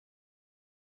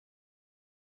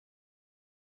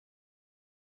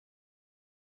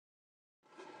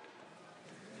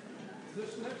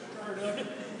This next startup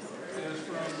is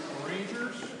from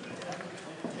Rangers,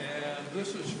 and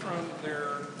this is from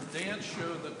their dance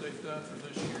show that they've done for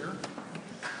this year,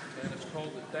 and it's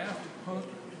called the Daft Punk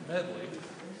Medley,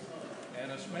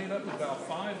 and it's made up of about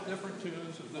 5 different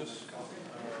tunes of this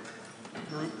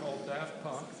group called Daft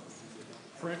Punk,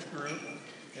 French group,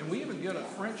 and we even get a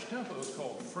French tempo. It's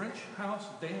called French House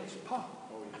Dance Pop.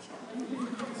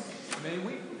 May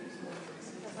we?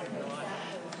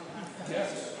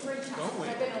 Yes, don't we?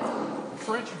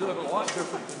 French do it a lot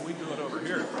different than we do it over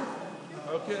here.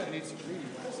 Okay,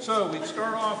 so we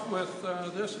start off with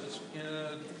this.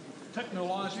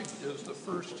 Technologic is the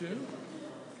first tune.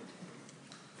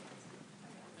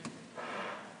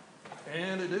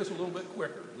 And it is a little bit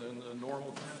quicker than the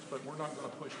normal dance, but we're not going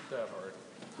to push it that hard.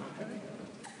 Okay?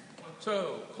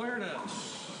 So,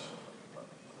 clarinets,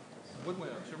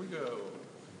 woodwinds, here we go.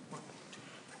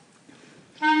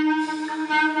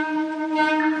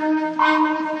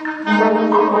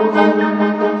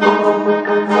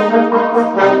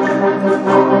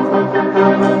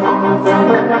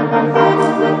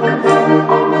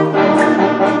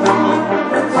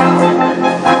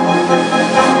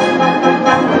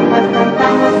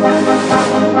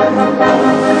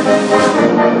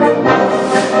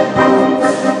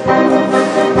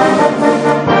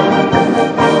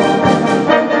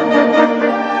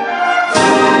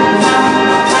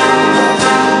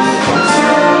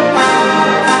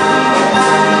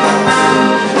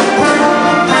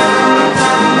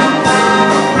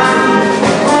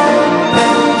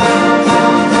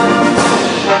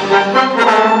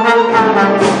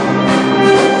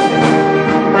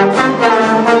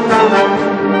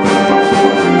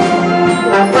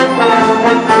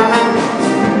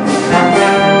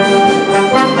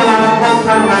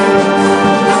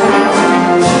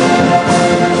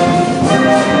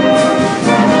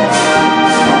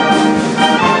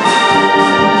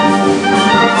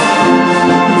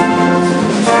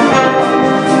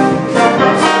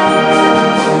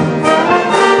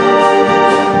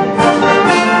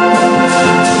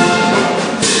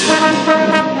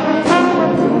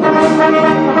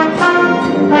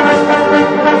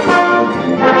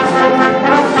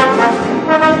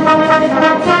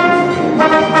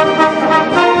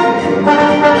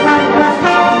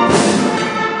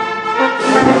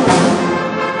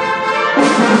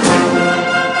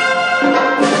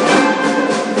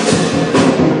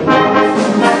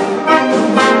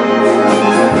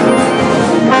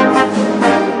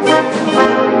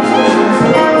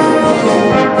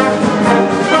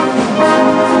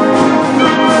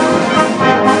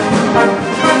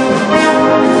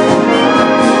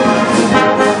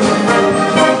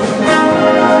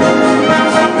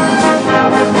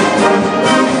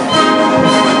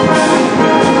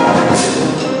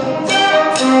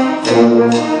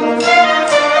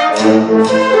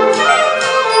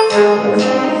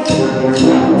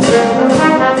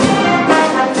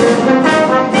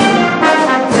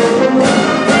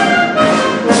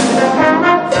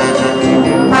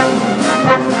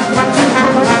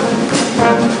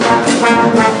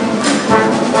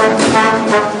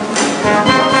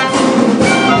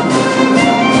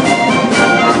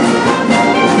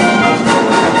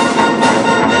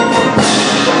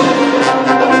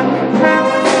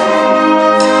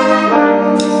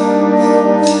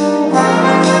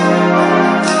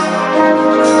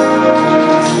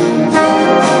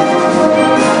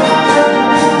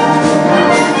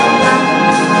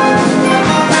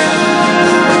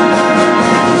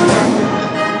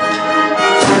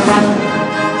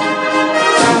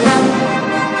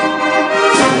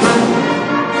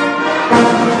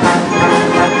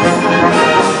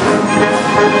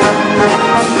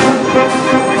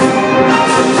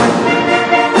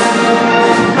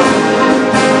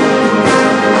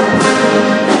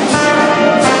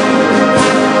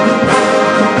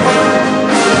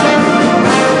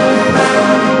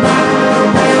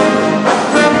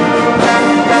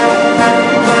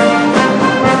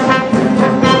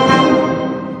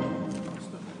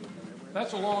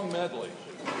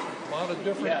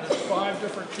 1, 5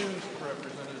 different tunes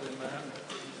represented in that,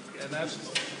 and that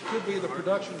could be the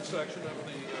production section of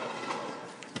the